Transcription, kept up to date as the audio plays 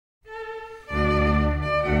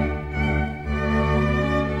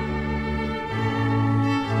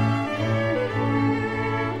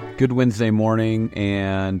Good Wednesday morning,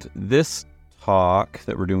 and this talk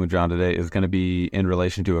that we're doing with John today is going to be in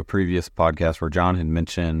relation to a previous podcast where John had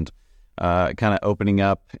mentioned kind of opening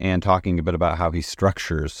up and talking a bit about how he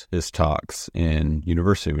structures his talks in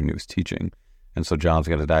university when he was teaching. And so John's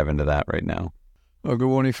going to dive into that right now. Well, good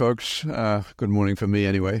morning, folks. Good morning for me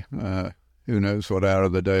anyway. Who knows what hour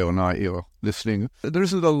of the day or night you're listening. There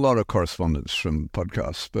isn't a lot of correspondence from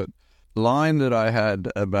podcasts, but line that I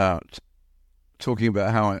had about talking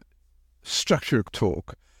about how I structure a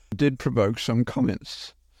talk did provoke some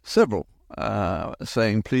comments. Several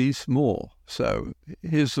saying, please, more. So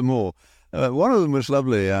here's some more. One of them was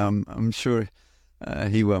lovely. I'm sure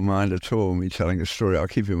he won't mind at all me telling a story. I'll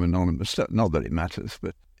keep him anonymous. Not that it matters,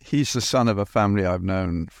 but he's the son of a family I've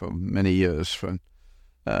known for many years from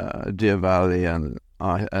Deer Valley and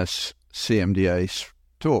CMDA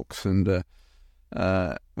talks. And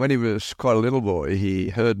when he was quite a little boy, he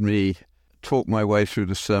heard me talk my way through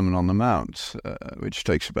the Sermon on the Mount, which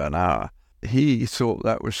takes about an hour. He thought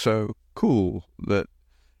that was so cool that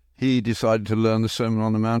he decided to learn the Sermon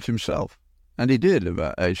on the Mount himself. And he did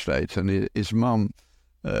about age 8, and his mum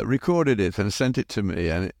recorded it and sent it to me,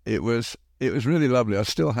 and it was really lovely. I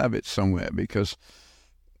still have it somewhere because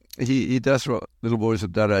he does what little boys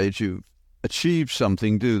at that age who achieve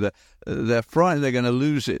something do. That they're frightened they're going to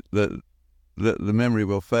lose it, that the memory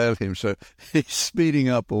will fail him. So he's speeding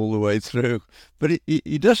up all the way through. But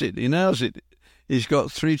he does it. He nails it. He's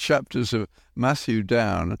got 3 chapters of Matthew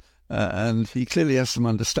down, and he clearly has some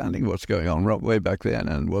understanding of what's going on right way back then,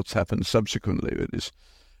 and what's happened subsequently with his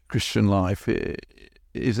Christian life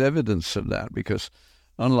is evidence of that, because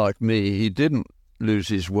unlike me, he didn't lose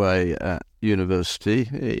his way at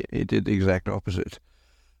university. He did the exact opposite.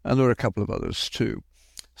 And there were a couple of others too.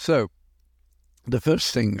 So the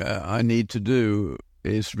first thing I need to do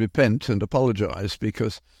is repent and apologize,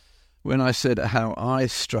 because when I said how I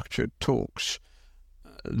structured talks,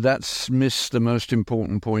 that's missed the most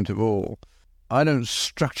important point of all. I don't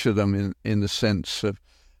structure them in the sense of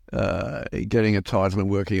getting a title and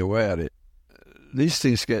working away at it. These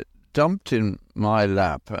things get dumped in my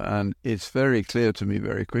lap, and it's very clear to me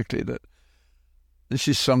very quickly that this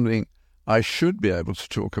is something I should be able to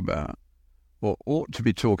talk about, or ought to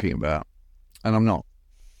be talking about, and I'm not.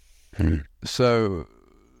 So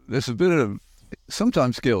there's a bit of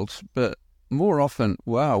sometimes guilt, but more often,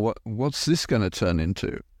 wow, what's this going to turn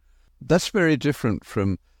into? That's very different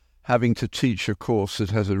from having to teach a course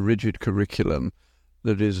that has a rigid curriculum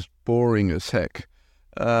that is boring as heck,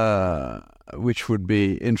 which would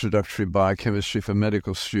be introductory biochemistry for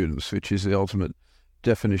medical students, which is the ultimate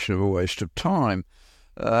definition of a waste of time,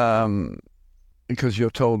 because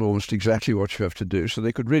you're told almost exactly what you have to do. So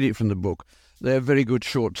they could read it from the book. They have very good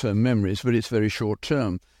short-term memories, but it's very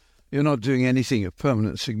short-term. You're not doing anything of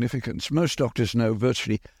permanent significance. Most doctors know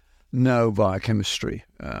virtually no biochemistry,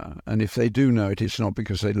 and if they do know it, it's not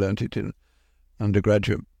because they learnt it in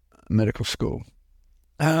undergraduate medical school.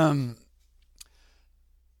 Over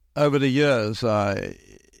the years, I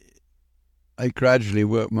gradually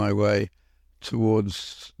worked my way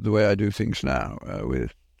towards the way I do things now,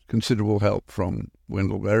 with considerable help from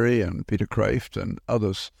Wendell Berry and Peter Kraft and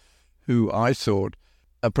others who I thought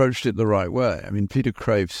approached it the right way. I mean, Peter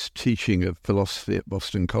Kraft's teaching of philosophy at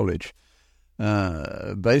Boston College,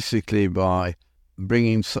 basically by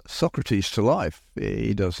bringing Socrates to life.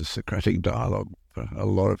 He does a Socratic dialogue for a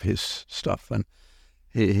lot of his stuff, and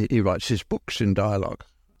he writes his books in dialogue,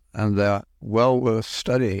 and they're well worth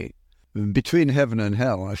studying. Between Heaven and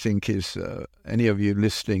Hell, I think, is any of you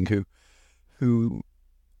listening who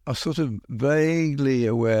are sort of vaguely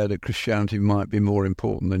aware that Christianity might be more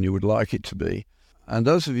important than you would like it to be. And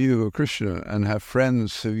those of you who are Christian and have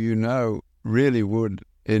friends who you know really would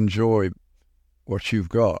enjoy what you've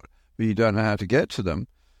got, but you don't know how to get to them,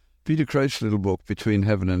 Peter Kraft's little book, Between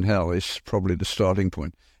Heaven and Hell, is probably the starting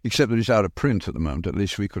point, except that it's out of print at the moment. At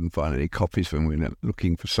least we couldn't find any copies when we were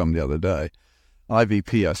looking for some the other day.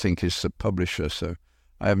 IVP, I think, is the publisher, so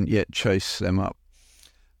I haven't yet chased them up.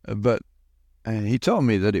 But he told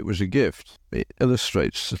me that it was a gift. It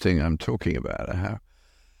illustrates the thing I'm talking about,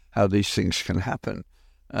 how these things can happen.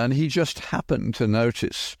 And he just happened to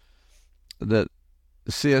notice that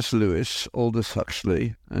C.S. Lewis, Aldous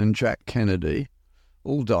Huxley, and Jack Kennedy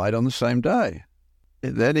all died on the same day.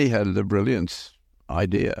 Then he had the brilliant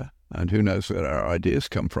idea, and who knows where our ideas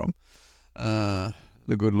come from, the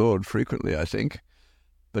good Lord frequently, I think,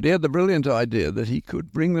 but he had the brilliant idea that he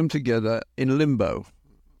could bring them together in limbo,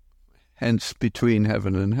 hence between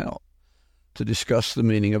heaven and hell, to discuss the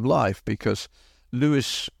meaning of life, because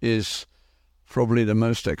Lewis is probably the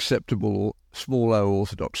most acceptable small O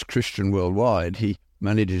Orthodox Christian worldwide. He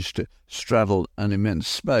manages to straddle an immense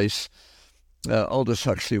space. Aldous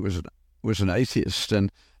Huxley was an atheist,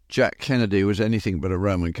 and Jack Kennedy was anything but a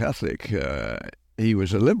Roman Catholic. He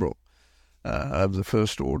was a liberal of the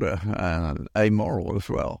first order and amoral as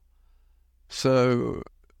well. So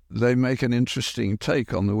they make an interesting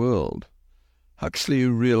take on the world. Huxley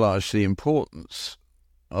realized the importance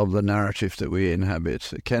of the narrative that we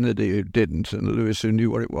inhabit. Kennedy who didn't, and Lewis who knew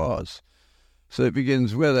what it was. So it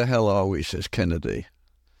begins, where the hell are we, says Kennedy.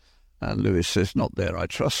 And Lewis says, not there, I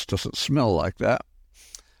trust, doesn't smell like that.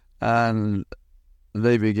 And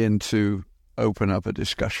they begin to open up a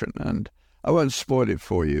discussion. And I won't spoil it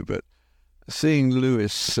for you, but seeing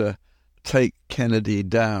Lewis take Kennedy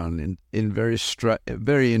down in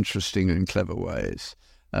very interesting and clever ways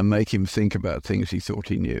and make him think about things he thought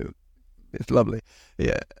he knew. It's lovely.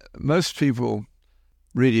 Yeah, most people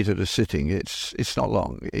read it at a sitting. It's not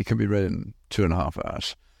long. It can be read in 2.5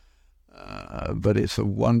 hours. But it's a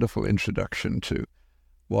wonderful introduction to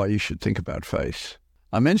why you should think about faith.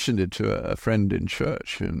 I mentioned it to a friend in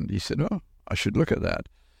church, and he said, oh, I should look at that.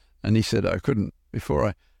 And he said I couldn't. Before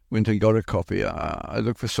I went and got a copy, I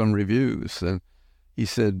looked for some reviews, and he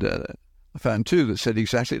said, I found 2 that said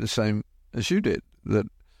exactly the same as you did, that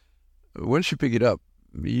once you pick it up,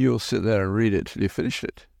 you'll sit there and read it till you finish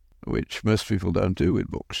it, which most people don't do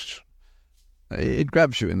with books. It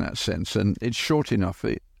grabs you in that sense, and it's short enough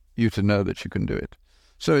for you to know that you can do it.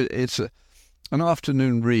 So it's an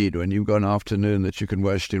afternoon read. When you've got an afternoon that you can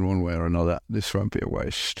waste in one way or another, this won't be a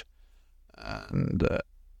waste. And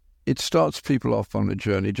it starts people off on a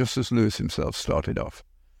journey, just as Lewis himself started off.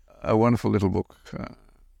 A wonderful little book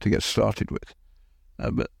to get started with.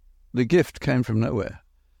 But the gift came from nowhere.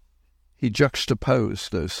 He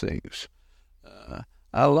juxtaposed those things.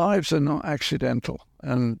 Our lives are not accidental,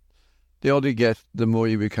 and the older you get, the more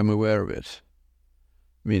you become aware of it.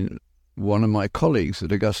 I mean, one of my colleagues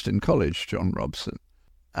at Augustine College, John Robson,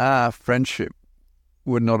 our friendship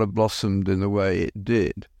would not have blossomed in the way it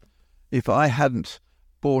did if I hadn't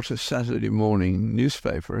bought a Saturday morning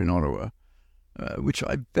newspaper in Ottawa, which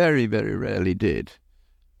I very, very rarely did,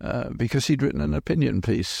 because he'd written an opinion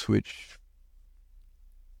piece which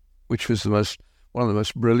was one of the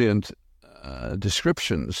most brilliant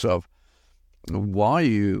descriptions of why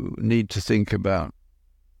you need to think about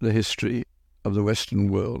the history of the Western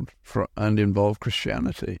world and involve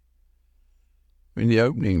Christianity. I mean, the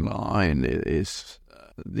opening line is,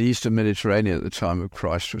 the Eastern Mediterranean at the time of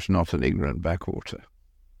Christ was not an ignorant backwater.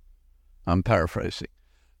 I'm paraphrasing.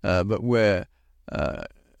 But where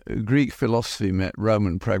Greek philosophy met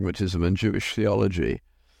Roman pragmatism and Jewish theology,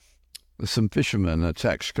 some fishermen, a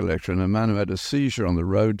tax collector, and a man who had a seizure on the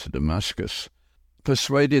road to Damascus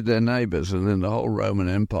persuaded their neighbours and then the whole Roman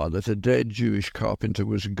Empire that a dead Jewish carpenter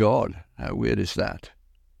was God. How weird is that?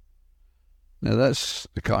 Now that's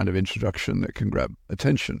the kind of introduction that can grab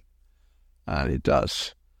attention, and it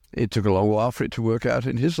does. It took a long while for it to work out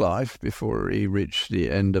in his life before he reached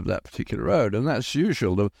the end of that particular road, and that's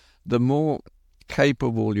usual. The more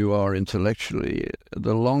capable you are intellectually,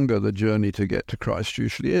 the longer the journey to get to Christ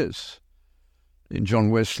usually is. In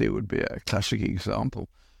John Wesley would be a classic example.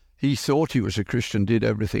 He thought he was a Christian, did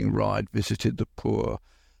everything right, visited the poor,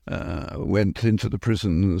 went into the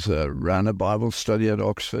prisons, ran a Bible study at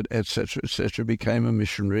Oxford, etc., became a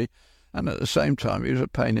missionary, and at the same time he was a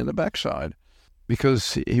pain in the backside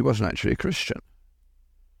because he wasn't actually a Christian.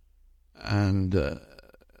 And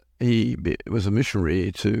he was a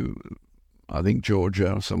missionary to, I think,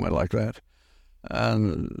 Georgia or somewhere like that.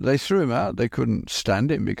 And they threw him out. They couldn't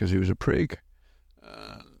stand him because he was a prig.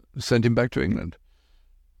 Sent him back to England.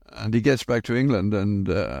 And he gets back to England,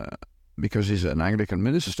 and because he's an Anglican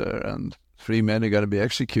minister, and 3 men are going to be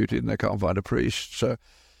executed, and they can't find a priest. So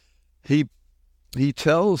he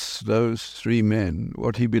tells those 3 men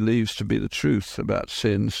what he believes to be the truth about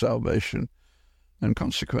sin, salvation, and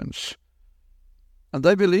consequence. And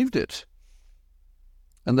they believed it.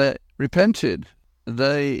 And they repented.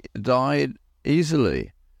 They died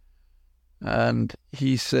easily. And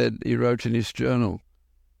he said, he wrote in his journal,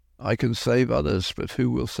 I can save others, but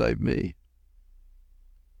who will save me?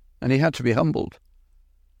 And he had to be humbled.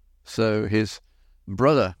 So his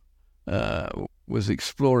brother was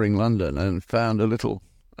exploring London and found a little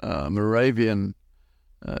Moravian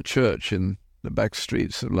church in the back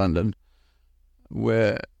streets of London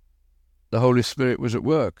where the Holy Spirit was at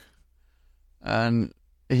work. And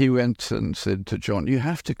he went and said to John, you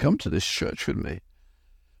have to come to this church with me.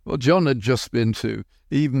 Well, John had just been to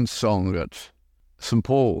Evensong at St.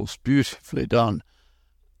 Paul's, beautifully done.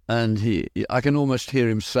 And I can almost hear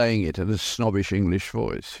him saying it in a snobbish English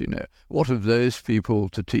voice, what of those people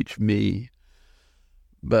to teach me?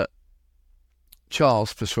 But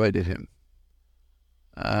Charles persuaded him.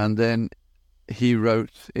 And then he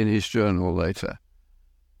wrote in his journal later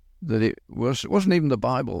that it wasn't even the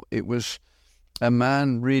Bible. It was a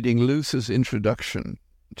man reading Luther's introduction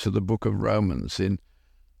to the book of Romans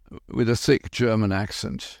with a thick German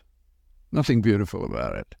accent. Nothing beautiful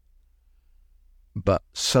about it. But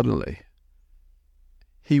suddenly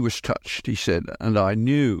he was touched, he said, and I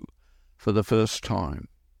knew for the first time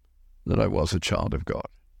that I was a child of God.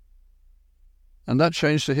 And that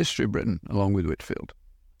changed the history of Britain, along with Whitefield.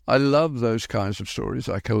 I love those kinds of stories.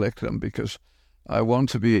 I collect them because I want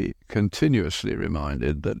to be continuously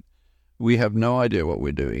reminded that we have no idea what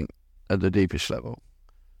we're doing at the deepest level.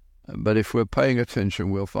 But if we're paying attention,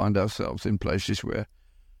 we'll find ourselves in places where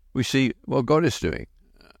we see what God is doing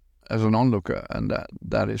as an onlooker, and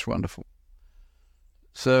that is wonderful.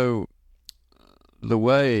 So the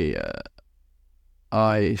way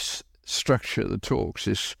I structure the talks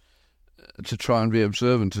is to try and be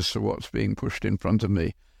observant as to what's being pushed in front of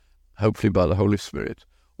me, hopefully by the Holy Spirit,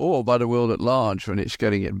 or by the world at large when it's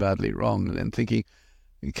getting it badly wrong, and then thinking,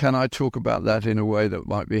 can I talk about that in a way that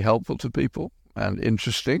might be helpful to people and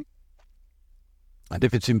interesting? And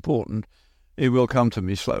if it's important, it will come to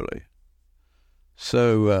me slowly.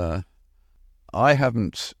 So I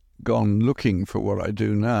haven't gone looking for what I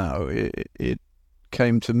do now. It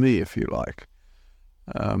came to me, if you like.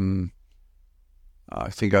 I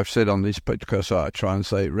think I've said on this podcast, I try and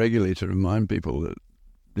say it regularly to remind people that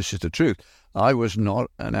this is the truth. I was not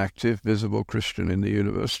an active, visible Christian in the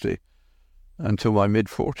university until my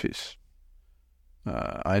mid-40s.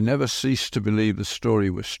 I never ceased to believe the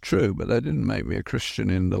story was true, but that didn't make me a Christian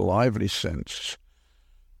in the lively sense.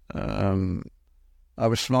 I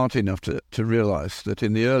was smart enough to realize that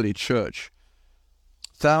in the early church,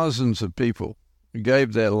 thousands of people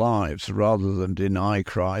gave their lives rather than deny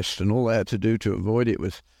Christ, and all they had to do to avoid it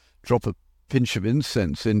was drop a pinch of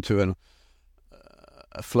incense into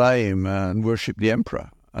a flame and worship the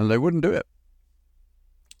emperor, and they wouldn't do it.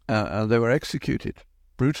 And they were executed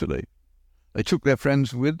brutally. They took their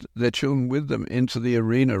friends with their children with them into the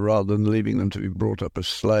arena rather than leaving them to be brought up as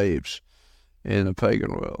slaves in a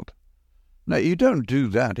pagan world. Now, you don't do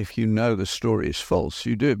that if you know the story is false.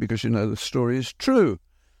 You do it because you know the story is true.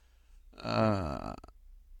 We're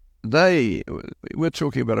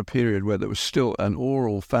talking about a period where there was still an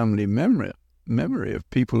oral family memory of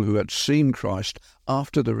people who had seen Christ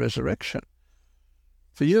after the resurrection.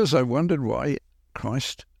 For years I wondered why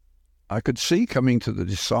Christ I could see coming to the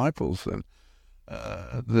disciples and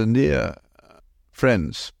the near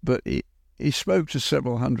friends, but he spoke to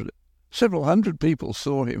several hundred people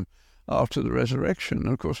saw him after the resurrection. And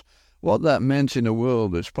of course, what that meant in a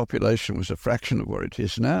world whose population was a fraction of what it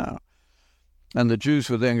is now, and the Jews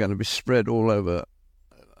were then going to be spread all over,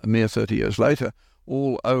 a mere 30 years later,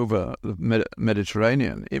 all over the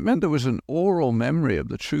Mediterranean. It meant there was an oral memory of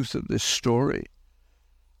the truth of this story.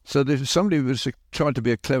 So if somebody was trying to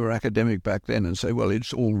be a clever academic back then and say, well,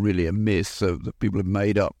 it's all really a myth that people have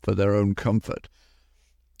made up for their own comfort,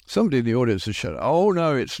 somebody in the audience would shout, oh,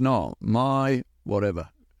 no, it's not. My whatever,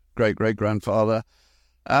 great-great-grandfather,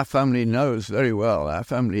 our family knows very well. Our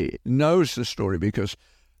family knows the story because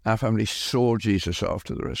our family saw Jesus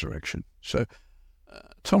after the resurrection. So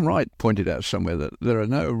Tom Wright pointed out somewhere that there are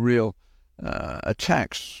no real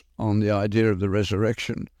attacks on the idea of the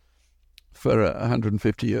resurrection for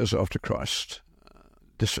 150 years after Christ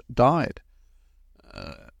died.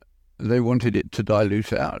 They wanted it to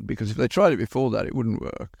dilute out, because if they tried it before that, it wouldn't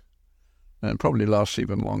work, and probably lasts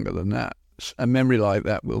even longer than that. A memory like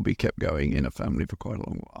that will be kept going in a family for quite a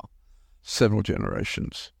long while, several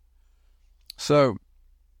generations. So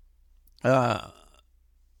the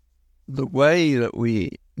way that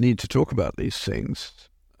we need to talk about these things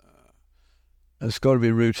has got to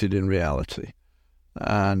be rooted in reality.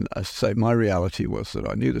 And I say my reality was that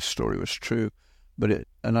I knew the story was true,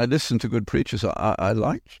 and I listened to good preachers. I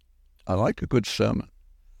liked a good sermon.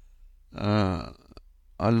 I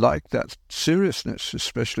liked that seriousness,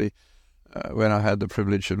 especially when I had the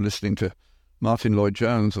privilege of listening to Martin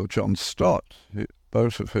Lloyd-Jones or John Stott,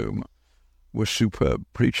 both of whom were superb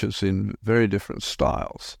preachers in very different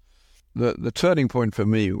styles. The turning point for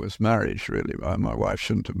me was marriage, really. My wife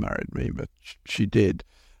shouldn't have married me, but she did.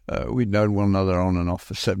 We'd known one another on and off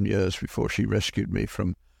for 7 years before she rescued me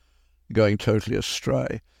from going totally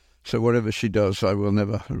astray. So whatever she does, I will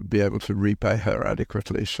never be able to repay her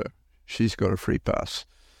adequately, so she's got a free pass.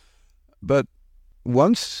 But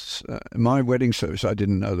once my wedding service, I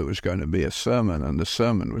didn't know there was going to be a sermon, and the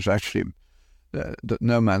sermon was actually that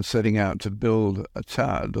no man setting out to build a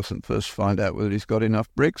tower doesn't first find out whether he's got enough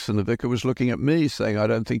bricks. And the vicar was looking at me saying, I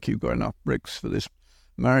don't think you've got enough bricks for this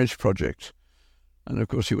marriage project. And of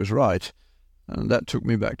course he was right. And that took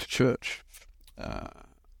me back to church,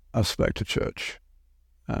 us back to church.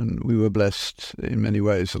 And we were blessed in many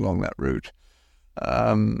ways along that route.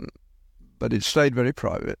 But it stayed very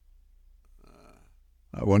private.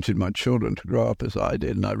 I wanted my children to grow up as I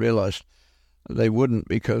did, and I realized they wouldn't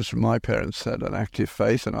because my parents had an active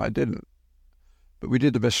faith and I didn't. But we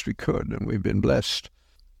did the best we could, and we've been blessed.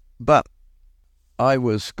 But I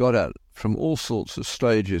was got at from all sorts of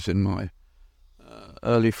stages in my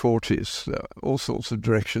early 40s, all sorts of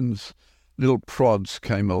directions. Little prods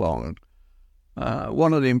came along.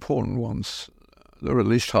 One of the important ones, there were at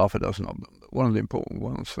least half a dozen of them, but one of the important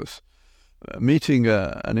ones was meeting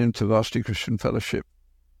an InterVarsity Christian Fellowship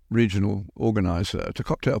regional organizer at a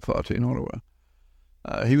cocktail party in Ottawa.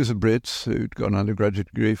 He was a Brit who'd got an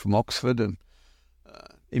undergraduate degree from Oxford and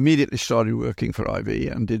immediately started working for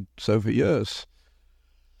IV and did so for years.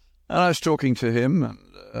 And I was talking to him,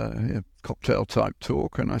 and cocktail-type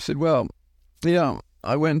talk, and I said, well, yeah,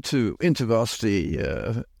 I went to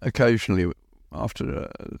InterVarsity occasionally after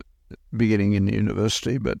beginning in the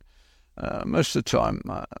university, but most of the time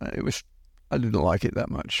I didn't like it that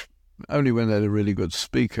much. Only when they had a really good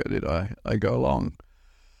speaker did I go along.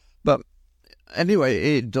 But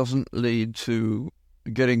anyway, it doesn't lead to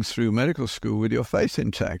getting through medical school with your faith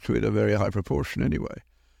intact, with a very high proportion anyway.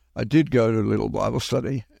 I did go to a little Bible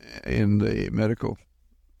study in the medical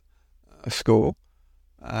school,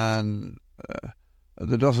 and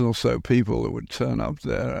the dozen or so people that would turn up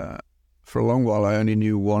there, for a long while I only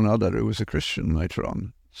knew one other who was a Christian later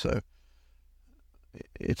on. So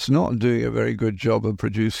it's not doing a very good job of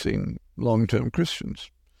producing long-term Christians.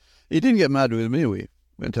 He didn't get mad with me. We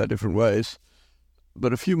went our different ways.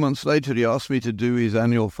 But a few months later, he asked me to do his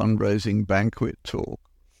annual fundraising banquet talk.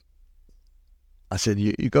 I said,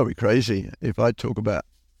 you got to be crazy. If I talk about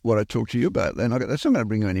what I talk to you about, then that's not going to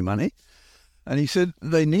bring you any money. And he said,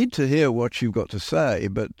 they need to hear what you've got to say,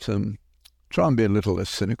 but try and be a little less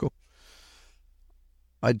cynical.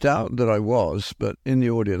 I doubt that I was, but in the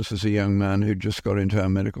audience was a young man who'd just got into our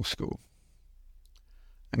medical school.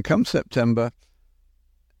 And come September,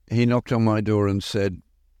 he knocked on my door and said,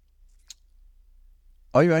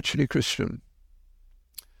 are you actually Christian?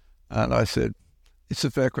 And I said, it's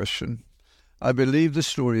a fair question. I believe the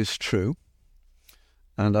story is true,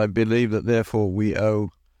 and I believe that therefore we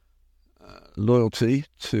owe loyalty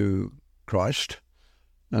to Christ.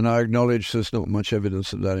 And I acknowledge there's not much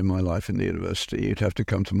evidence of that in my life in the university. You'd have to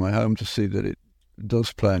come to my home to see that it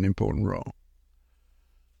does play an important role.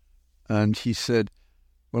 And he said,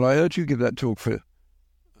 well, I heard you give that talk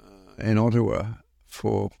in Ottawa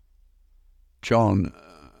for John,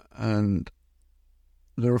 and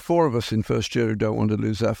there are 4 of us in first year who don't want to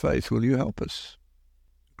lose our faith. Will you help us?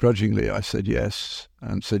 Grudgingly, I said yes,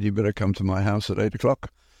 and said, you better come to my house at 8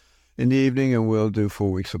 o'clock in the evening, and we'll do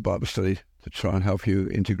 4 weeks of Bible study to try and help you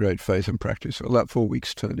integrate faith and practice. Well, that 4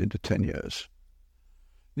 weeks turned into 10 years.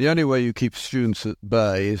 The only way you keep students at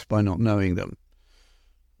bay is by not knowing them.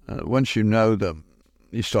 Once you know them,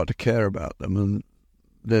 you start to care about them, and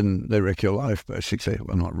then they wreck your life, basically.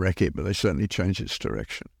 Well, not wreck it, but they certainly change its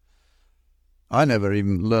direction. I never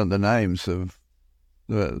even learned the names of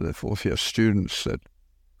the fourth-year students that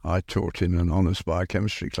I taught in an honours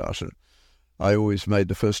biochemistry class. And I always made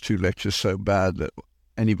the first 2 lectures so bad that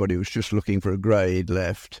anybody who was just looking for a grade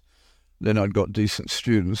left. Then I'd got decent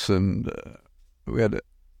students, and we had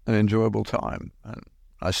an enjoyable time. And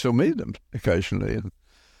I still meet them occasionally, and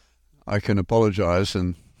I can apologise,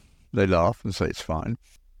 and they laugh and say it's fine.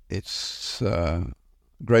 It's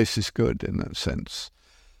grace is good in that sense.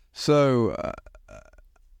 So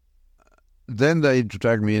then they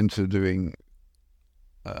dragged me into doing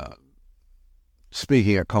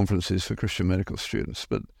speaking at conferences for Christian medical students.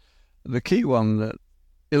 But the key one that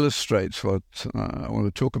illustrates what I want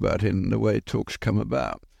to talk about in the way talks come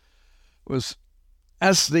about was,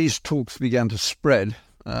 as these talks began to spread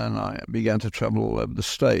and I began to travel all over the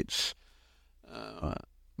States,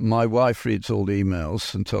 my wife reads all the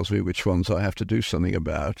emails and tells me which ones I have to do something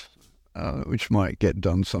about, which might get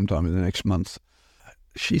done sometime in the next month.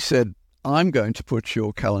 She said, I'm going to put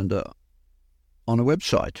your calendar on a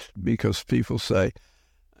website because people say,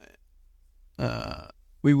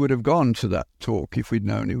 we would have gone to that talk if we'd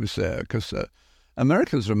known he was there, because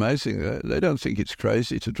Americans are amazing. They don't think it's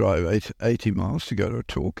crazy to drive 80 miles to go to a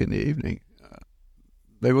talk in the evening.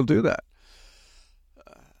 They will do that.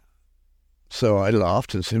 So I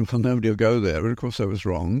laughed and said, well, nobody will go there. But of course I was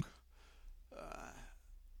wrong.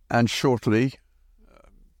 And shortly,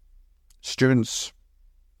 students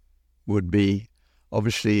would be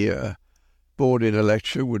obviously bored in a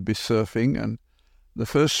lecture, would be surfing. And the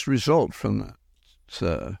first result from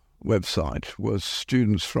that website was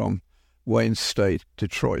students from Wayne State,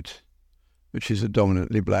 Detroit, which is a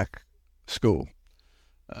dominantly black school.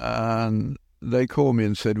 And they called me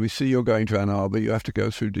and said, "We see you're going to Ann Arbor. You have to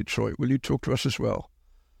go through Detroit. Will you talk to us as well?"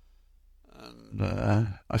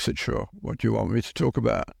 And I said, "Sure. What do you want me to talk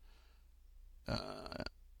about?"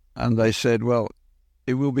 And they said, "Well,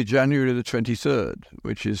 it will be January the 23rd,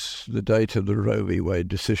 which is the date of the Roe v. Wade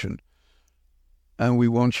decision. And we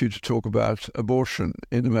want you to talk about abortion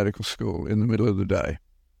in the medical school in the middle of the day."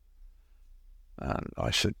 And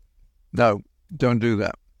I said, "No, don't do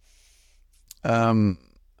that." And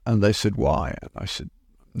they said, "Why?" And I said,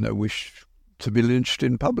 "No wish to be lynched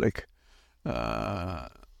in public.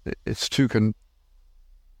 It's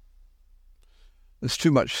there's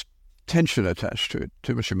too much tension attached to it,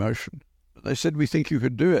 too much emotion." They said, "We think you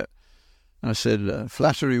could do it." And I said,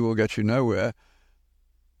 "Flattery will get you nowhere."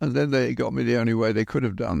 And then they got me the only way they could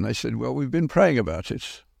have done. They said, "Well, we've been praying about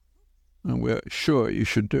it, and we're sure you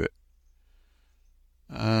should do it."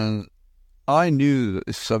 And I knew that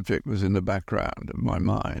this subject was in the background of my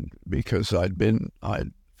mind because I'd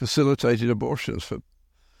facilitated abortions for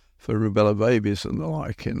rubella babies and the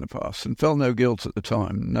like in the past, and felt no guilt at the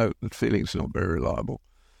time. Note that feeling's not very reliable.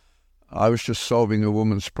 I was just solving a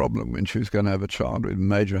woman's problem when she was going to have a child with a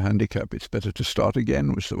major handicap. It's better to start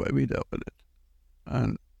again, was the way we dealt with it.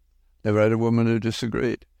 And never had a woman who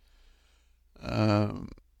disagreed.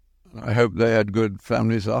 I hope they had good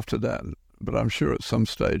families after that, but I'm sure at some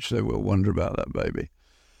stage they will wonder about that baby.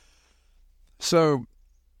 So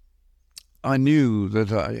I knew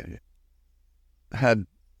that I had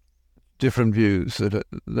different views, that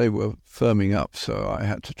they were firming up, so I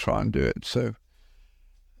had to try and do it. So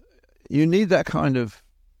you need that kind of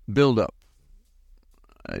build-up.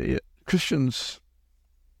 Christians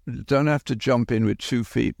don't have to jump in with 2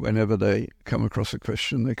 feet whenever they come across a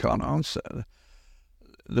question they can't answer.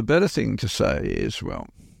 The better thing to say is, "Well,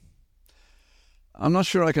 I'm not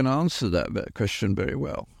sure I can answer that question very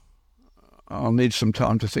well. I'll need some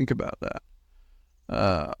time to think about that.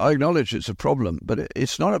 I acknowledge it's a problem, but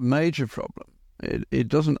it's not a major problem. It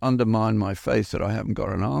doesn't undermine my faith that I haven't got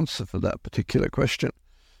an answer for that particular question.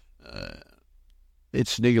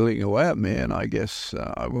 It's niggling away at me, and I guess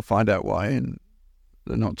I will find out why in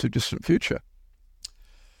the not-too-distant future."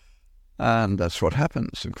 And that's what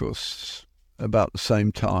happens, of course. About the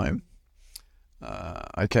same time,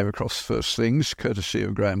 I came across First Things, courtesy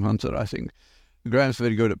of Graham Hunter. I think Graham's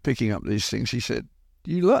very good at picking up these things. He said,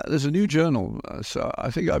 "There's a new journal." So I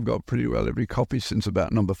think I've got pretty well every copy since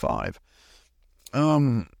about number 5.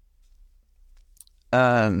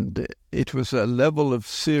 And it was a level of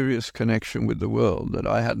serious connection with the world that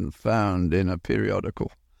I hadn't found in a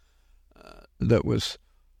periodical that was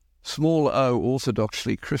small o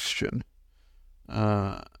orthodoxly Christian,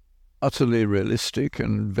 utterly realistic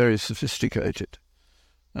and very sophisticated.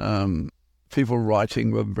 People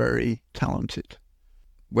writing were very talented.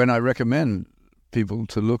 When I recommend people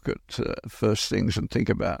to look at First Things and think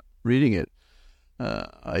about reading it,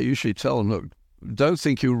 I usually tell them, "Look, don't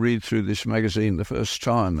think you'll read through this magazine the first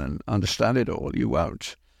time and understand it all. You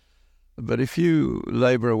won't. But if you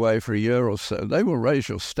labour away for a year or so, they will raise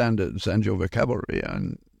your standards and your vocabulary,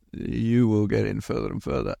 and you will get in further and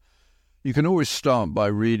further." You can always start by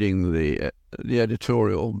reading the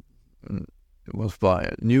editorial. It was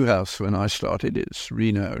by Newhouse when I started. It's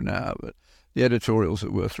Reno now, but the editorials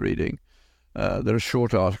are worth reading. There are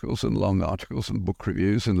short articles and long articles and book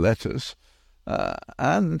reviews and letters.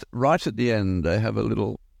 And right at the end, they have a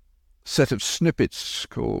little set of snippets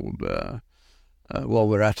called While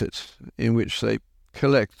We're At It, in which they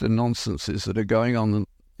collect the nonsenses that are going on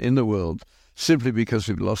in the world simply because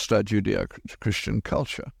we've lost our Judeo-Christian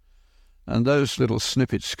culture. And those little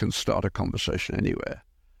snippets can start a conversation anywhere.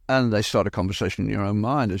 And they start a conversation in your own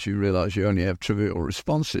mind as you realize you only have trivial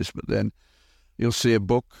responses, but then you'll see a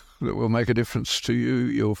book that will make a difference to you.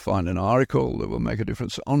 You'll find an article that will make a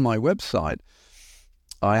difference. On my website,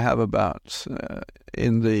 I have about,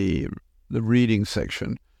 in the reading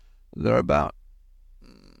section, there are about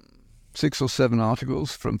 6 or 7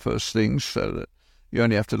 articles from First Things, so that you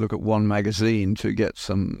only have to look at one magazine to get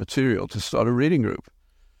some material to start a reading group.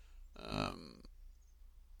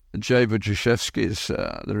 Jay Wojciechowski's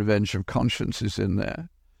The Revenge of Conscience is in there.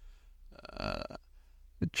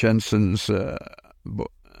 Jensen's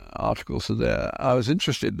articles are there. I was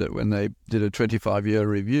interested that when they did a 25-year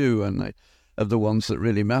review and of the ones that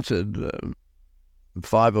really mattered,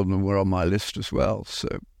 5 of them were on my list as well. So,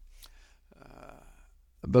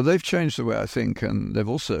 but they've changed the way I think, and they've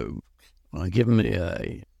also given me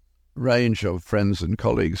a range of friends and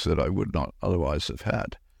colleagues that I would not otherwise have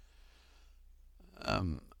had.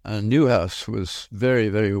 And Newhouse was very,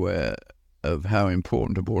 very aware of how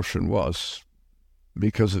important abortion was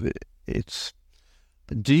because of its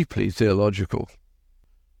deeply theological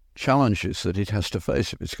challenges that it has to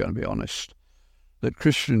face if it's going to be honest. That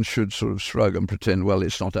Christians should sort of shrug and pretend, well,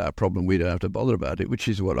 it's not our problem, we don't have to bother about it, which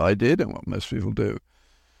is what I did and what most people do.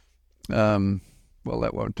 Well,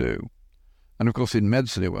 that won't do. And of course in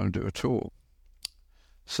medicine it won't do at all.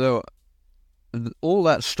 So all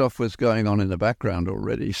that stuff was going on in the background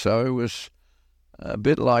already, so it was a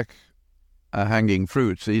bit like a hanging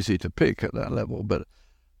fruit. It's easy to pick at that level, but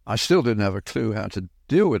I still didn't have a clue how to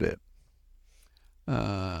deal with it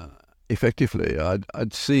effectively.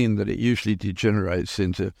 I'd seen that it usually degenerates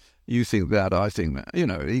into you think that, I think that.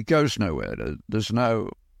 It goes nowhere. There's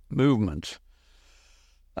no movement.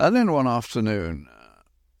 And then one afternoon,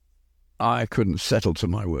 I couldn't settle to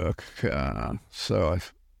my work, so I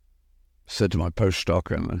said to my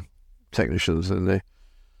postdoc and the technicians in the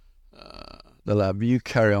lab, you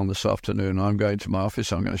carry on this afternoon. I'm going to my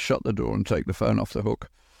office. I'm going to shut the door and take the phone off the hook.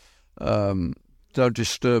 Don't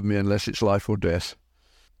disturb me unless it's life or death.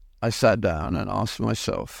 I sat down and asked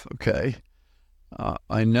myself, okay,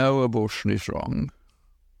 I know abortion is wrong.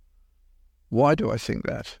 Why do I think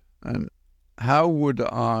that? And how would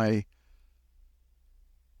I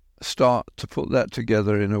start to put that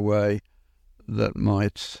together in a way that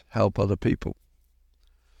might help other people?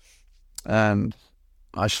 And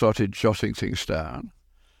I started jotting things down.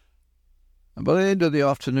 And by the end of the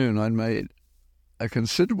afternoon, I'd made a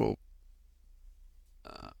considerable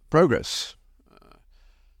progress.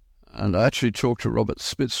 And I actually talked to Robert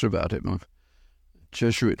Spitzer about it, my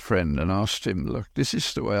Jesuit friend, and asked him, look, this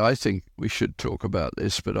is the way I think we should talk about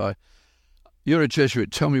this, but you're a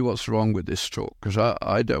Jesuit, tell me what's wrong with this talk, because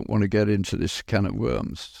I don't want to get into this can of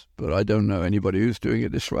worms, but I don't know anybody who's doing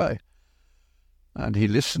it this way. And he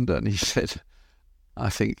listened and he said, I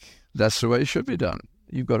think that's the way it should be done.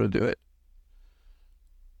 You've got to do it.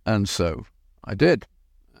 And so I did.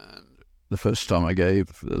 And the first time I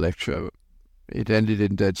gave the lecture, it ended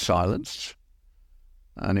in dead silence.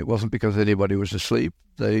 And it wasn't because anybody was asleep.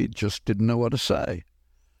 They just didn't know what to say.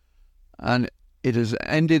 And it has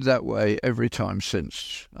ended that way every time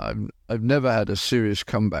since. I've never had a serious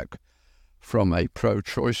comeback from a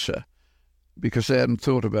pro-choicer because they hadn't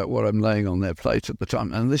thought about what I'm laying on their plate at the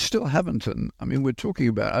time. And they still haven't. And I mean, we're talking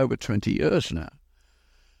about over 20 years now.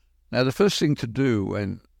 Now, the first thing to do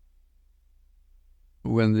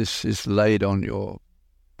when this is laid on your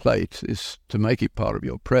plate is to make it part of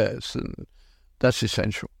your prayers, and that's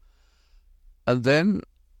essential. And then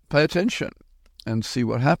pay attention and see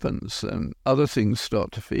what happens, and other things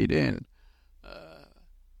start to feed in.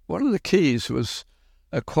 One of the keys was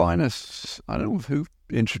Aquinas. I don't know who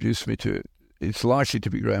introduced me to it. It's likely to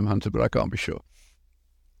be Graham Hunter, but I can't be sure.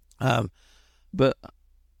 But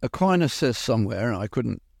Aquinas says somewhere, and I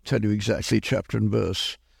couldn't tell you exactly chapter and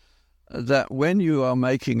verse, that when you are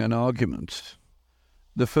making an argument,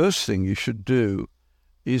 the first thing you should do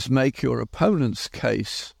is make your opponent's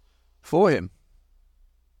case for him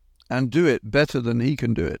and do it better than he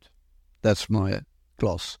can do it. That's my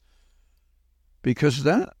gloss. Because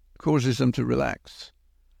that causes them to relax.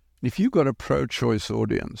 If you've got a pro-choice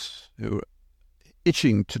audience who are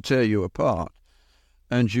itching to tear you apart,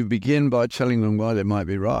 and you begin by telling them why they might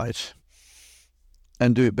be right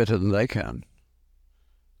and do it better than they can,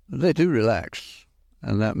 they do relax.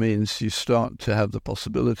 And that means you start to have the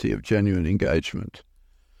possibility of genuine engagement.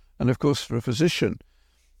 And of course, for a physician,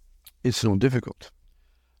 it's not difficult.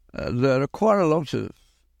 There are quite a lot of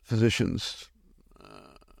physicians,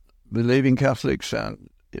 believing Catholics and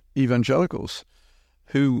evangelicals,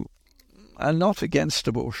 who are not against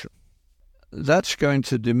abortion. That's going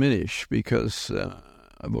to diminish because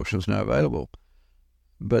abortion is now available.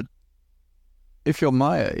 But if you're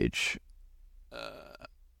my age,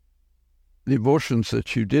 the abortions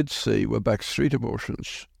that you did see were backstreet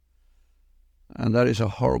abortions. And that is a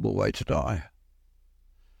horrible way to die.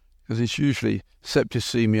 Because it's usually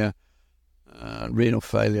septicemia, renal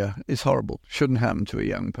failure. It's horrible. Shouldn't happen to a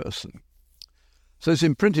young person. So it's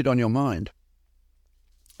imprinted on your mind.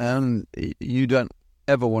 And you don't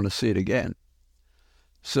ever want to see it again.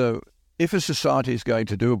 So if a society is going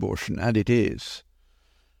to do abortion, and it is,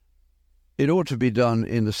 it ought to be done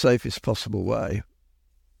in the safest possible way.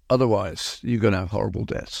 Otherwise, you're going to have horrible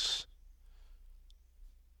deaths.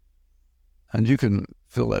 And you can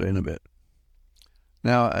fill that in a bit.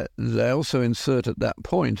 Now, they also insert at that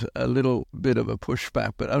point a little bit of a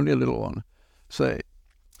pushback, but only a little one. So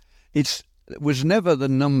it was never the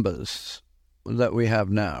numbers that we have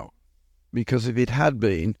now, because if it had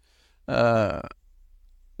been, the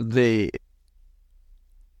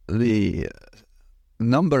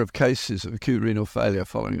number of cases of acute renal failure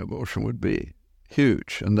following abortion would be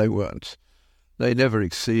huge, and they weren't. They never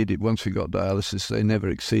exceeded, once we got dialysis, they never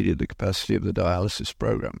exceeded the capacity of the dialysis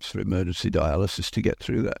programs for emergency dialysis to get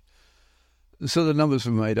through that. So the numbers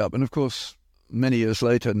were made up. And of course, many years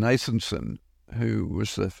later, Nathanson, who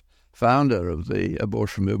was the founder of the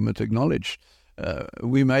abortion movement, acknowledged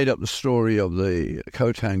we made up the story of the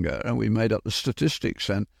coat hanger and we made up the statistics,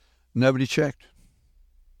 and nobody checked.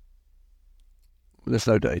 There's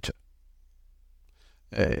no data.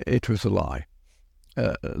 It was a lie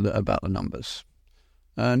about the numbers.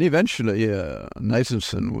 And eventually,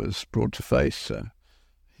 Nathanson was brought to face.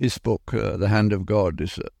 His book, The Hand of God,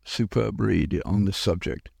 is a superb read on this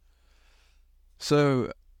subject.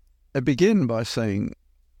 So I begin by saying,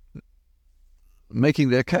 making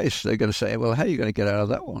their case. They're going to say, well, how are you going to get out of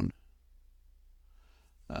that one?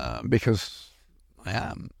 Because I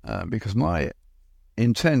am. Because my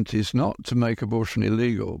intent is not to make abortion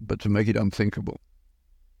illegal, but to make it unthinkable.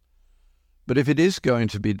 But if it is going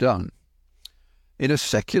to be done, in a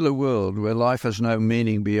secular world where life has no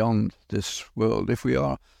meaning beyond this world, if we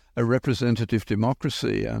are a representative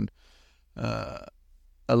democracy and a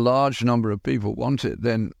large number of people want it,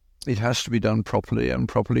 then it has to be done properly and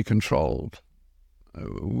properly controlled.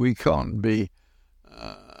 We can't be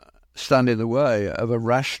stand in the way of a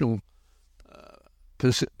rational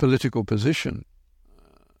political position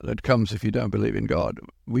that comes if you don't believe in God.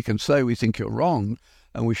 We can say we think you're wrong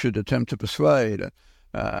and we should attempt to persuade.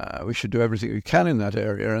 We should do everything we can in that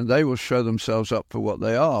area, and they will show themselves up for what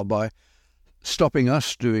they are by stopping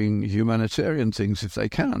us doing humanitarian things if they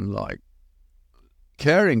can, like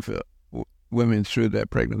caring for women through their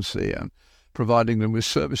pregnancy and providing them with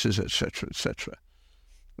services, etc., etc.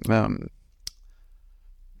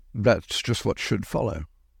 That's just what should follow.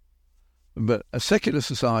 But a secular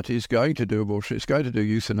society is going to do abortion, it's going to do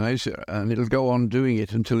euthanasia, and it'll go on doing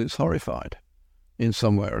it until it's horrified in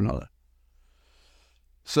some way or another.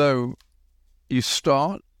 So you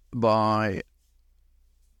start by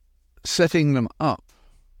setting them up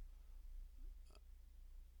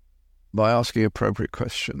by asking appropriate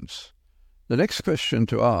questions. The next question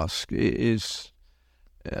to ask is,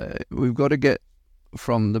 we've got to get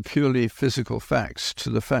from the purely physical facts to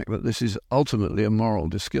the fact that this is ultimately a moral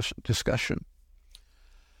discussion.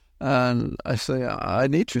 And I say, I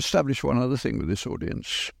need to establish one other thing with this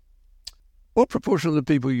audience. What proportion of the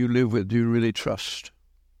people you live with do you really trust?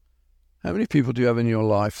 How many people do you have in your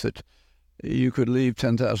life that you could leave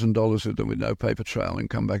 $10,000 with them with no paper trail and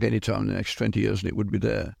come back any time in the next 20 years and it would be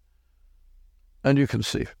there? And you can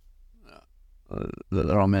see that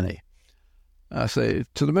there are many. I say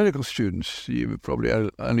to the medical students, you've probably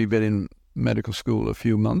only been in medical school a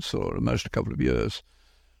few months or at most a couple of years.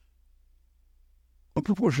 What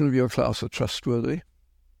proportion of your class are trustworthy?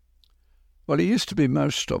 Well, it used to be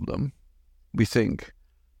most of them, we think.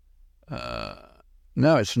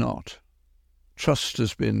 Now it's not. Trust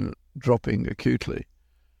has been dropping acutely.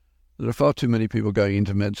 There are far too many people going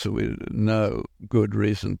into medicine with no good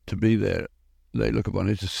reason to be there. They look upon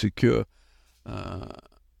it as a secure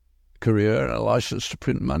career, a license to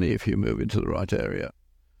print money if you move into the right area.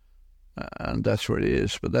 And that's where it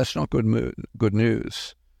is. But that's not good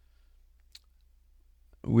news.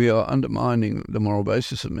 We are undermining the moral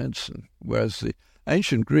basis of medicine, whereas the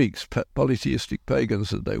ancient Greeks, polytheistic pagans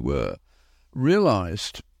that they were,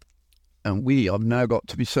 realized, and we have now got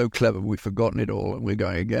to be so clever we've forgotten it all and we're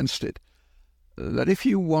going against it, that if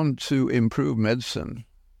you want to improve medicine,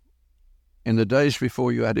 in the days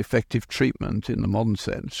before you had effective treatment in the modern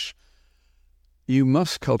sense, you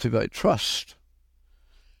must cultivate trust.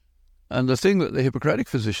 And the thing that the Hippocratic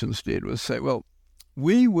physicians did was say, well,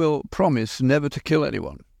 we will promise never to kill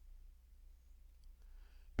anyone.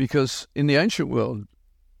 Because in the ancient world,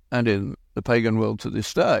 and in the pagan world to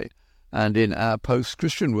this day, and in our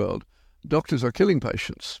post-Christian world, doctors are killing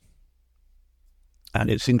patients. And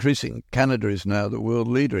it's increasing. Canada is now the world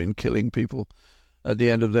leader in killing people at the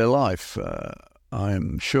end of their life. I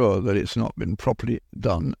am sure that it's not been properly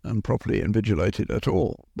done and properly invigilated at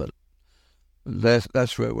all, but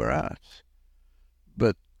that's where we're at.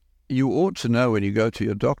 But you ought to know when you go to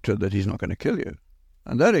your doctor that he's not going to kill you,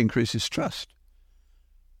 and that increases trust.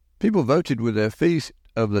 People voted with their feet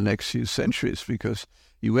over the next few centuries because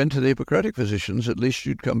you went to the Hippocratic physicians, at least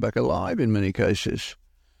you'd come back alive in many cases.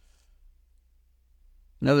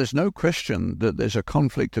 Now, there's no question that there's a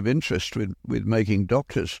conflict of interest with making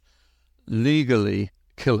doctors legally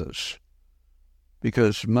killers,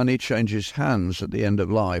 because money changes hands at the end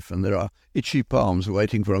of life, and there are itchy palms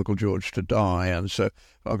waiting for Uncle George to die, and so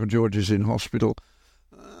Uncle George is in hospital.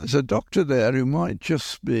 There's a doctor there who might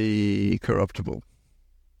just be corruptible.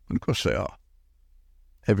 And of course they are.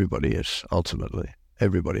 Everybody is, ultimately.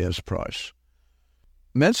 Everybody has a price.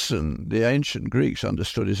 Medicine, the ancient Greeks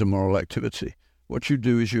understood, is a moral activity. What you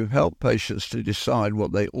do is you help patients to decide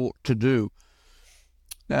what they ought to do.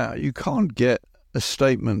 Now, you can't get a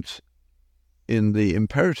statement in the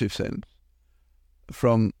imperative sense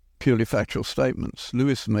from purely factual statements.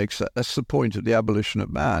 Lewis makes that's the point of the abolition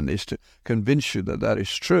of man, is to convince you that that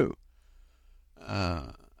is true.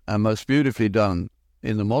 And most beautifully done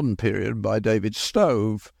in the modern period by David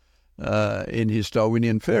Stove in his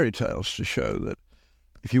Darwinian fairy tales, to show that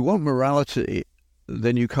if you want morality,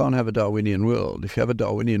 then you can't have a Darwinian world. If you have a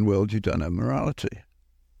Darwinian world, you don't have morality,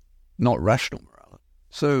 not rational morality.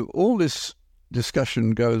 So all this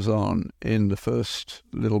discussion goes on in the first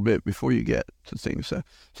little bit before you get to things.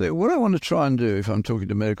 So what I want to try and do, if I'm talking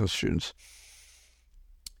to medical students,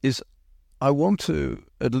 is I want to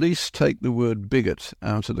at least take the word bigot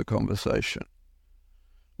out of the conversation.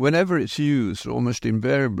 Whenever it's used, almost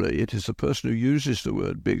invariably, it is the person who uses the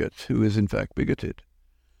word bigot who is in fact bigoted,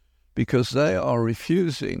 because they are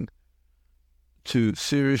refusing to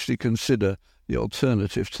seriously consider the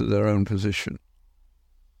alternative to their own position.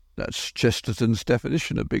 That's Chesterton's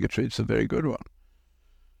definition of bigotry. It's a very good one.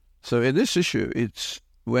 So in this issue, it's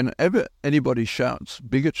whenever anybody shouts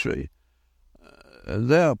bigotry,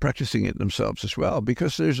 they are practicing it themselves as well,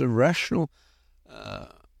 because there's a rational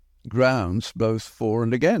grounds both for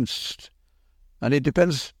and against. And it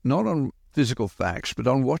depends not on physical facts, but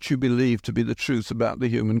on what you believe to be the truth about the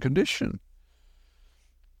human condition.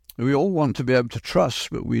 We all want to be able to trust,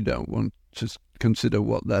 but we don't want to consider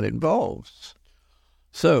what that involves.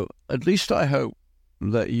 So at least I hope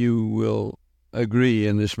that you will agree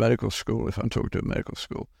in this medical school, if I'm talking to a medical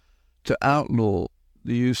school, to outlaw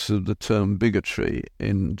the use of the term bigotry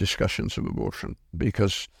in discussions of abortion,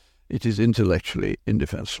 because it is intellectually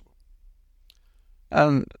indefensible.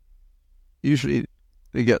 And usually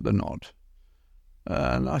they get the nod.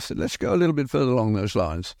 And I said, let's go a little bit further along those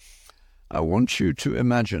lines. I want you to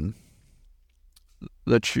imagine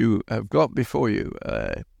that you have got before you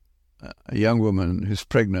a young woman who's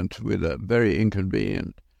pregnant with a very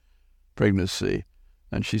inconvenient pregnancy,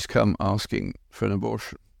 and she's come asking for an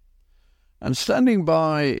abortion. And standing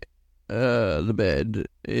by the bed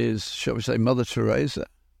is, shall we say, Mother Teresa,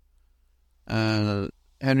 and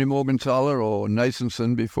Henry Morgenthaler or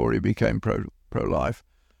Nathanson before he became pro-life,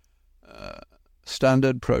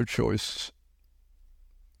 standard pro-choice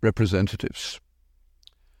representatives.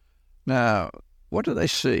 Now, what do they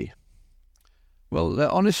see? Well,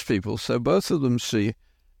 they're honest people, so both of them see,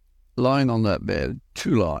 lying on that bed,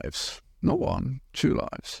 two lives. Not one, two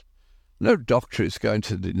lives. No doctor is going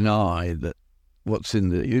to deny that what's in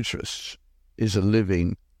the uterus is a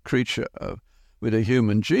living creature with a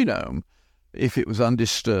human genome. If it was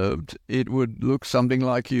undisturbed, it would look something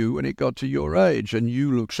like you when it got to your age, and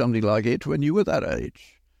you look something like it when you were that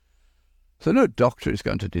age. So no doctor is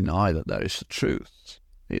going to deny that that is the truth.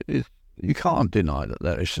 You can't deny that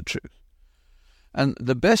that is the truth. And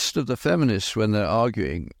the best of the feminists, when they're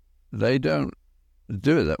arguing, they don't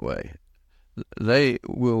do it that way. They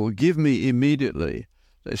will give me immediately,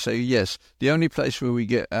 they say, yes, the only place where we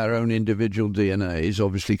get our own individual DNA is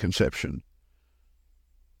obviously conception.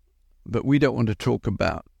 But we don't want to talk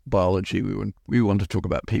about biology, we want to talk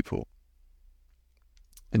about people.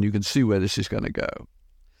 And you can see where this is going to go.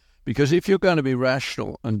 Because if you're going to be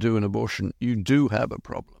rational and do an abortion, you do have a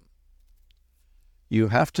problem. You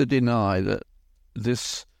have to deny that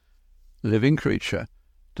this living creature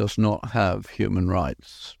does not have human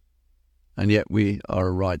rights. And yet we are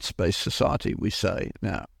a rights-based society, we say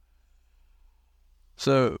now.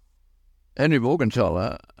 So Henry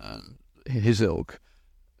Morgenthaler and his ilk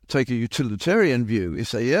take a utilitarian view. You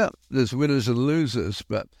say, yeah, there's winners and losers,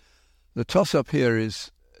 but the toss-up here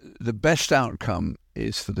is the best outcome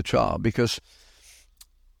is for the child, because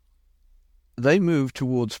they move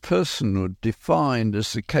towards personhood defined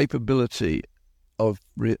as the capability of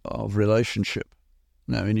relationship.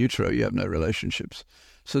 Now, in utero, you have no relationships.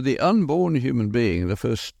 So the unborn human being in the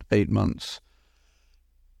first 8 months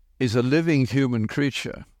is a living human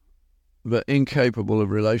creature, but incapable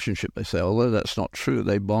of relationship. They say, although that's not true,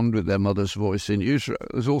 they bond with their mother's voice in utero.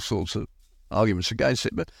 There's all sorts of arguments against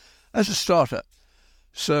it, but as a starter.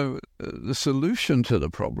 So the solution to the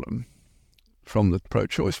problem, from the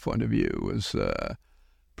pro-choice point of view, was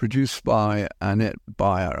produced by Annette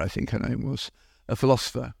Beyer, I think her name was, a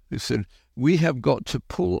philosopher, who said, we have got to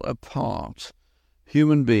pull apart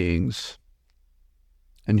human beings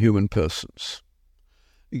and human persons.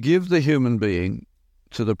 Give the human being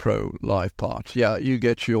to the pro-life part. Yeah, you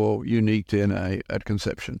get your unique DNA at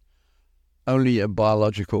conception. Only a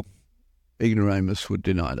biological ignoramus would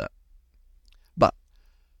deny that. But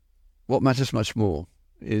What matters much more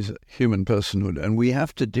is human personhood, and we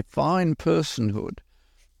have to define personhood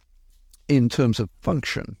in terms of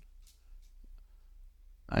function.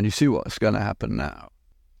 And you see what's going to happen now.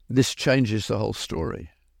 This changes the whole story.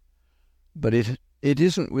 But it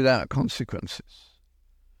isn't without consequences.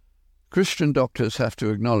 Christian doctors have to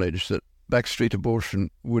acknowledge that backstreet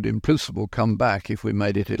abortion would in principle come back if we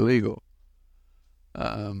made it illegal.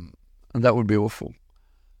 And that would be awful.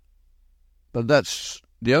 But that's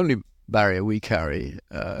the only barrier we carry,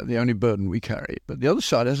 the only burden we carry. But the other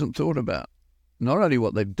side hasn't thought about not only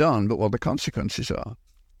what they've done, but what the consequences are.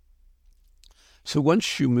 So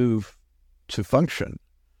once you move to function,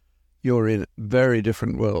 you're in a very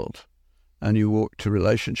different world, and you walk to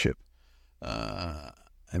relationship. None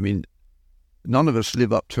of us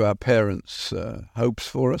live up to our parents' hopes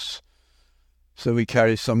for us, so we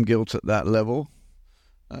carry some guilt at that level.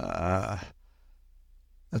 At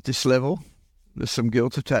this level, there's some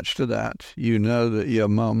guilt attached to that. You know that your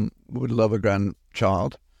mum would love a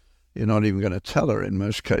grandchild. You're not even going to tell her in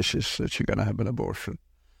most cases that you're going to have an abortion.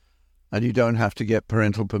 And you don't have to get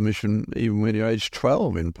parental permission even when you're age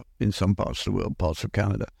 12 in some parts of the world, parts of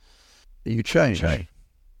Canada. You change. Okay.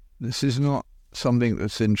 This is not something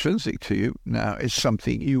that's intrinsic to you. Now, it's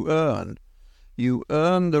something you earn. You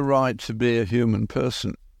earn the right to be a human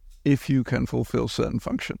person if you can fulfill certain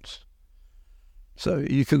functions. So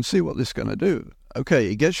you can see what this is going to do.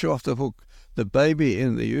 Okay, it gets you off the hook. The baby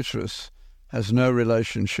in the uterus has no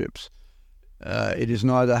relationships. It is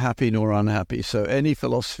neither happy nor unhappy, so any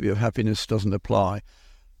philosophy of happiness doesn't apply.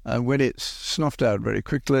 And when it's snuffed out very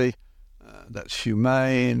quickly, that's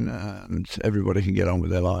humane, and everybody can get on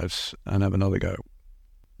with their lives and have another go.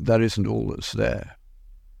 That isn't all that's there.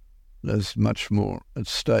 There's much more at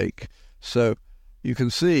stake. So you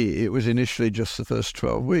can see it was initially just the first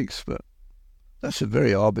 12 weeks, but that's a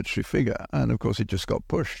very arbitrary figure, and of course it just got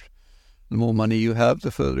pushed. The more money you have, the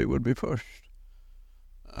further it would be pushed.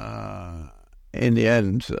 In the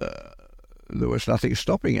end, there was nothing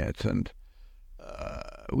stopping it, and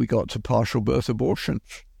we got to partial birth abortion,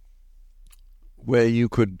 where you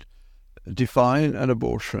could define an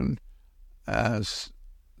abortion as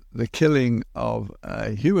the killing of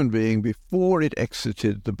a human being before it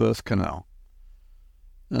exited the birth canal.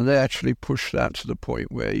 And they actually pushed that to the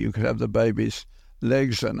point where you could have the baby's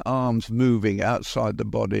legs and arms moving outside the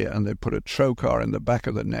body, and they put a trocar in the back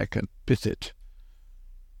of the neck and bit it.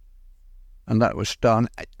 And that was done,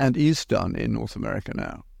 and is done in North America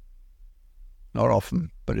now. Not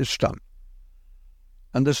often, but it's done.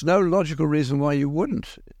 And there's no logical reason why you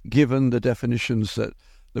wouldn't, given the definitions that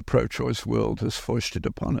the pro-choice world has foisted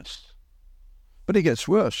upon us. But it gets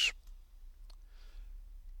worse.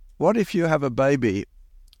 What if you have a baby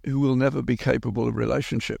who will never be capable of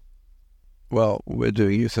relationship? Well, we're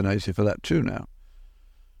doing euthanasia for that too now.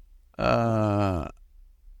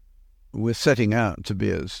 We're setting out to be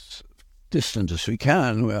as distant as we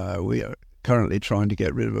can. We are currently trying to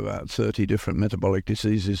get rid of about 30 different metabolic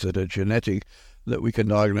diseases that are genetic that we can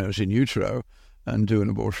diagnose in utero and do an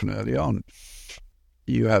abortion early on.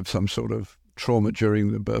 You have some sort of trauma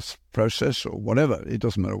during the birth process or whatever. It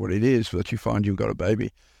doesn't matter what it is, but you find you've got a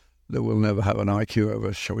baby that will never have an IQ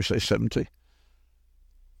over, shall we say, 70.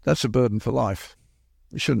 That's a burden for life.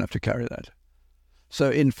 You shouldn't have to carry that. So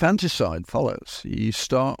infanticide follows. You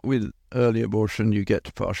start with early abortion, you get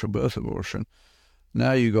to partial birth abortion.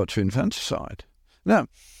 Now you got to infanticide. Now,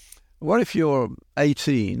 what if you're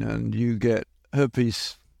 18 and you get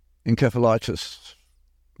herpes encephalitis,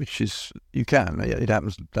 which is, it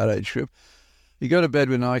happens at that age group. You go to bed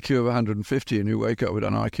with an IQ of 150 and you wake up with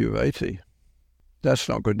an IQ of 80. That's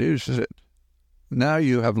not good news, is it? Now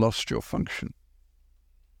you have lost your function.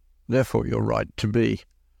 Therefore, your right to be.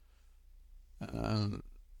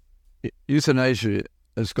 Euthanasia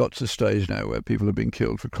has got to a stage now where people are being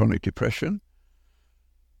killed for chronic depression.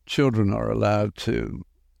 Children are allowed to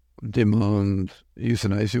demand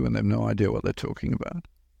euthanasia when they have no idea what they're talking about.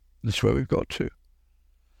 That's where we've got to.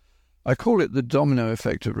 I call it the domino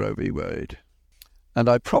effect of Roe v. Wade. And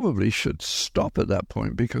I probably should stop at that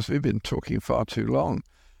point because we've been talking far too long.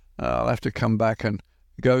 I'll have to come back and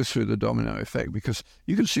go through the domino effect because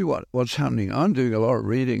you can see what's happening. I'm doing a lot of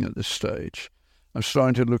reading at this stage. I'm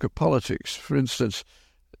starting to look at politics. For instance,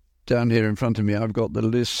 down here in front of me, I've got the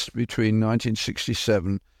list between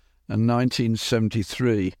 1967 and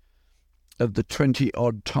 1973 of the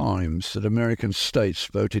 20-odd times that American states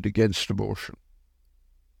voted against abortion.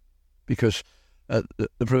 Because at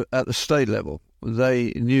the state level,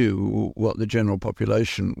 they knew what the general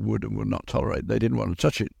population would and would not tolerate. They didn't want to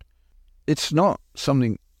touch it. It's not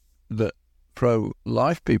something that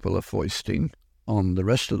pro-life people are foisting on the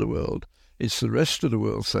rest of the world. It's the rest of the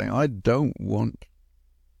world saying, I don't want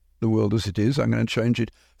the world as it is. I'm going to change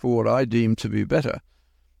it for what I deem to be better.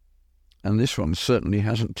 And this one certainly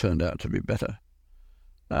hasn't turned out to be better.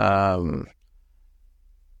 The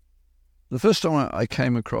first time I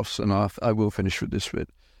came across, and I will finish with this bit,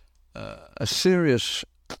 a serious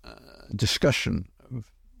discussion of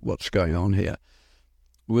what's going on here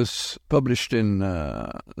was published in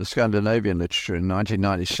the Scandinavian literature in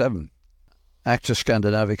 1997, Acta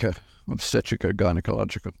Scandinavica Obstetrica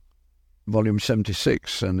Gynecologica, volume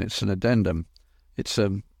 76, and it's an addendum. It's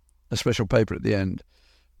a special paper at the end.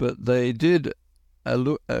 But they did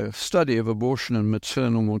a study of abortion and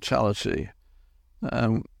maternal mortality.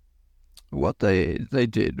 What they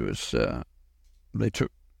did was they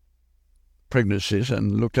took pregnancies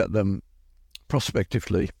and looked at them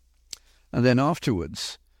prospectively. And then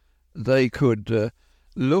afterwards, they could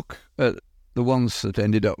look at the ones that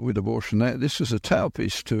ended up with abortion. This was a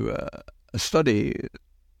tailpiece to a study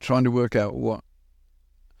trying to work out what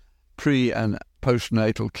pre- and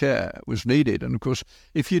postnatal care was needed. And of course,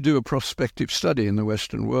 if you do a prospective study in the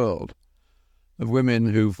Western world of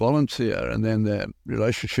women who volunteer and then their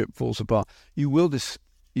relationship falls apart, you will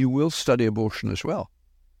study abortion as well.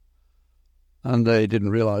 And they didn't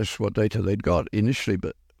realize what data they'd got initially,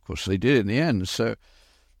 but of course they did in the end. So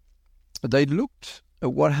they looked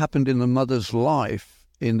at what happened in the mother's life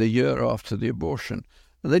in the year after the abortion.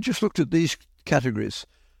 And they just looked at these categories: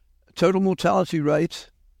 total mortality rate,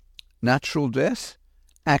 natural death,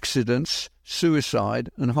 accidents, suicide,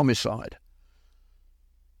 and homicide.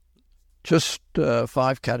 Just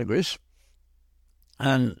 5 categories.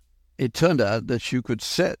 And it turned out that you could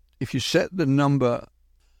if you set the number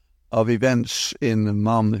of events in the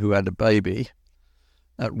mum who had a baby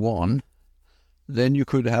at 1, then you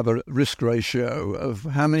could have a risk ratio of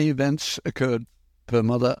how many events occurred per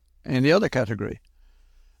mother in the other category.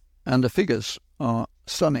 And the figures are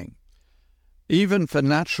stunning. Even for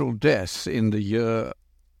natural death in the year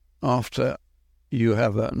after you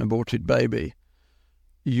have an aborted baby,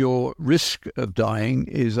 your risk of dying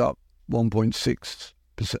is up 1.6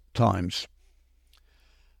 times.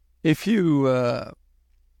 If you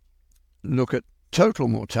look at total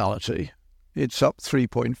mortality, it's up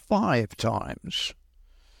 3.5 times.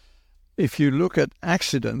 If you look at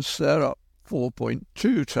accidents, they're up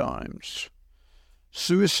 4.2 times.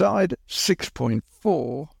 Suicide,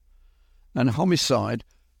 6.4. And homicide,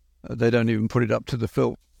 they don't even put it up to the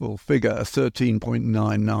full figure,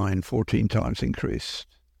 13.99, 14 times increased.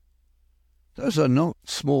 Those are not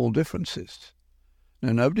small differences.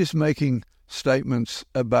 Now, nobody's making statements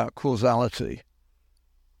about causality,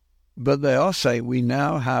 but they are saying we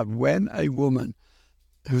now have, when a woman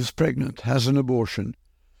who's pregnant has an abortion,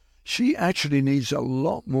 she actually needs a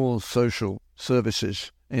lot more social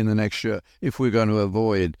services in the next year if we're going to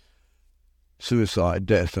avoid suicide,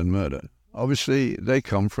 death, and murder. Obviously, they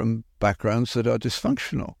come from backgrounds that are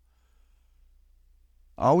dysfunctional.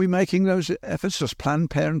 Are we making those efforts? Does Planned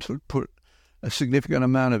Parenthood put a significant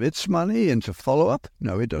amount of its money into follow-up?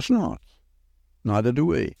 No, it does not. Neither do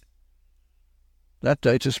we. That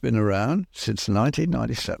data's been around since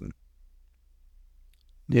 1997.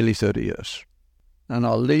 Nearly 30 years. And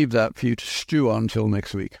I'll leave that for you to stew on until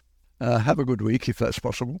next week. Have a good week, if that's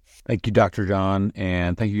possible. Thank you, Dr. John,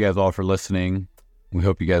 and thank you guys all for listening. We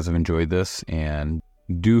hope you guys have enjoyed this, and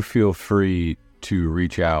do feel free to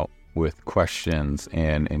reach out with questions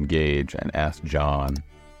and engage and ask John.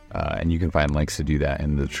 And you can find links to do that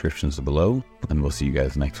in the descriptions below, and we'll see you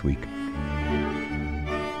guys next week.